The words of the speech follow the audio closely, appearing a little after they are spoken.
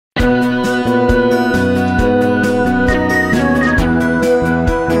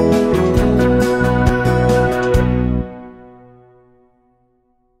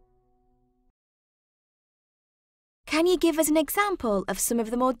give us an example of some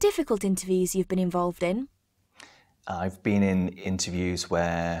of the more difficult interviews you've been involved in? I've been in interviews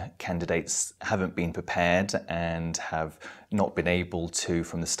where candidates haven't been prepared and have not been able to,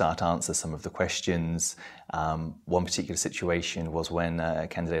 from the start, answer some of the questions. One particular situation was when a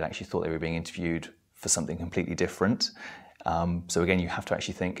candidate actually thought they were being interviewed for something completely different. So again, you have to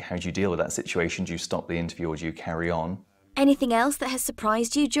actually think, how do you deal with that situation? Do you stop the interview or do you carry on? Anything else that has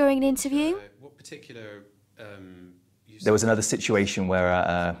surprised you during an interview? What particular... There was another situation where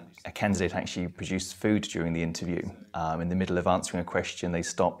a candidate actually produced food during the interview. In the middle of answering a question, they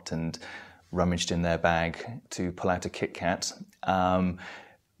stopped and rummaged in their bag to pull out a Kit Kat,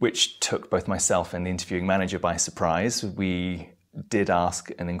 which took both myself and the interviewing manager by surprise. We did ask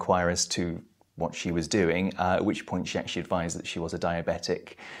and inquire as to what she was doing, at which point she actually advised that she was a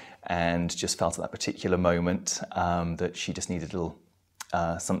diabetic and just felt at that particular moment that she just needed a little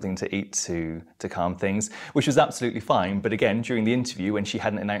something to eat to calm things, which was absolutely fine. But again, during the interview, when she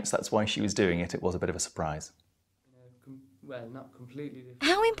hadn't announced that's why she was doing it, it was a bit of a surprise. Well, not completely different.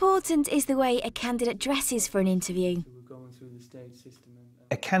 How important is the way a candidate dresses for an interview? We're going through the stage system.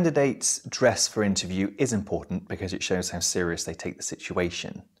 A candidate's dress for interview is important because it shows how serious they take the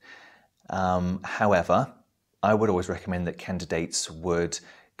situation. However, I would always recommend that candidates would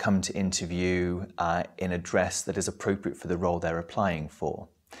come to interview in a dress that is appropriate for the role they're applying for.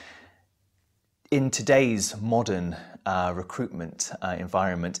 In today's modern recruitment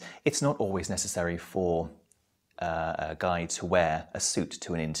environment, it's not always necessary for a guy to wear a suit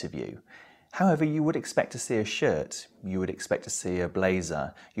to an interview. However, you would expect to see a shirt, you would expect to see a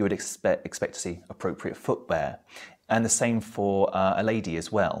blazer, you would expect to see appropriate footwear, and the same for a lady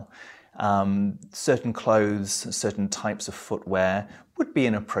as well. Certain clothes, certain types of footwear would be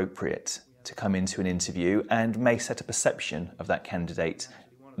inappropriate to come into an interview and may set a perception of that candidate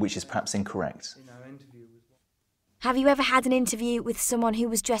which is perhaps incorrect. Have you ever had an interview with someone who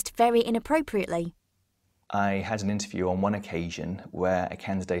was dressed very inappropriately? I had an interview on one occasion where a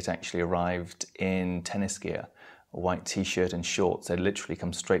candidate actually arrived in tennis gear, a white t-shirt and shorts. They'd literally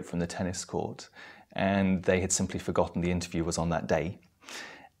come straight from the tennis court, and they had simply forgotten the interview was on that day.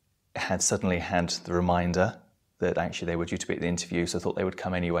 Had suddenly had the reminder that actually they were due to be at the interview, so I thought they would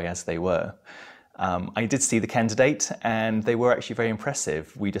come anyway as they were. I did see the candidate and they were actually very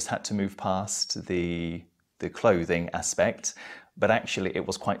impressive. We just had to move past the clothing aspect, but actually it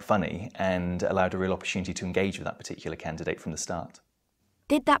was quite funny and allowed a real opportunity to engage with that particular candidate from the start.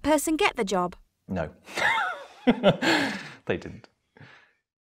 Did that person get the job? No, they didn't.